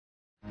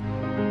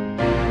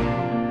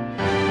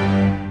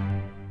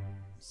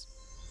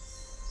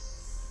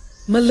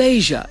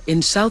Malaysia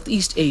in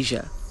Southeast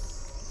Asia.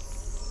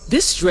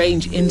 This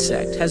strange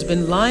insect has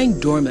been lying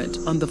dormant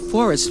on the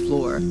forest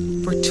floor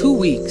for 2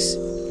 weeks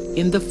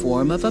in the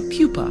form of a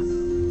pupa.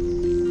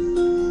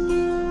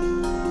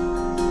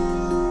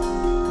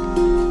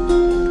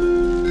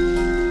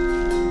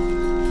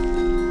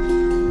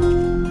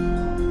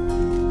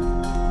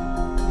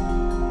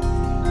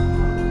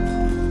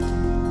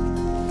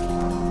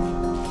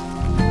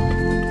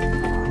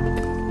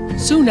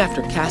 Soon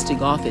after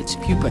casting off its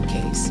pupa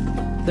case,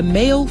 the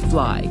male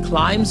fly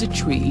climbs a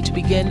tree to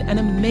begin an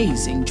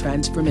amazing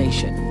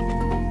transformation.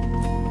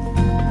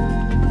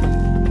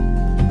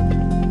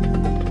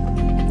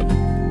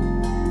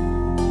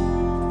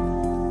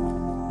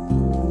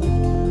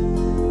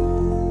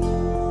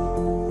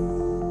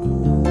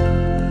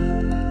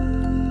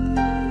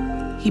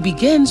 He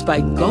begins by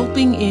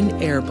gulping in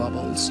air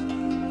bubbles,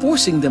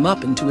 forcing them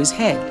up into his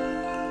head.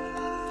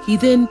 He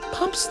then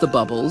pumps the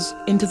bubbles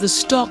into the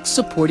stalk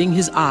supporting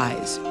his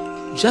eyes,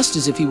 just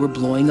as if he were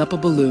blowing up a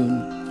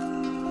balloon.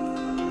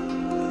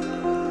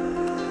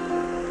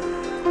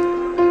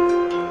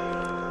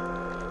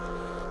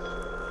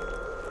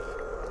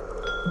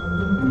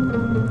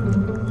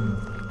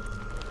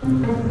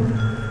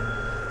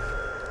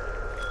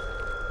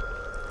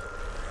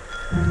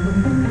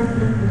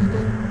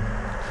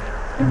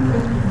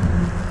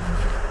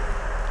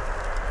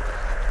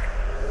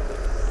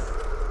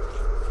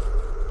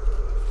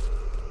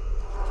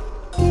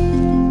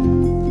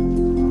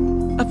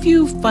 A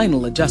few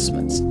final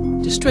adjustments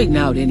to straighten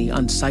out any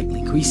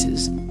unsightly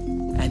creases,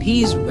 and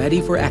he's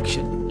ready for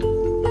action.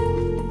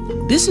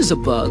 This is a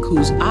bug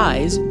whose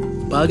eyes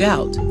bug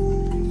out,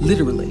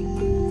 literally.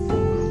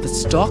 The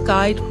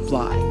stalk-eyed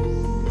fly.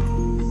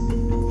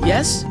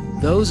 Yes,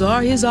 those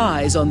are his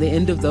eyes on the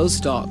end of those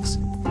stalks.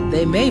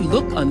 They may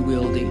look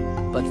unwieldy,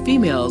 but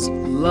females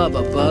love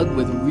a bug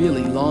with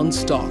really long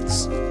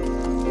stalks.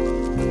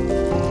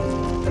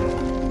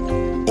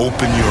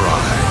 Open your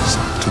eyes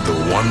to the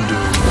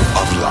wonder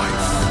of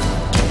life.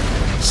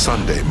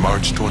 Sunday,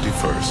 March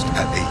 21st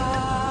at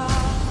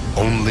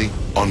 8. Only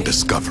on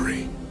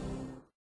Discovery.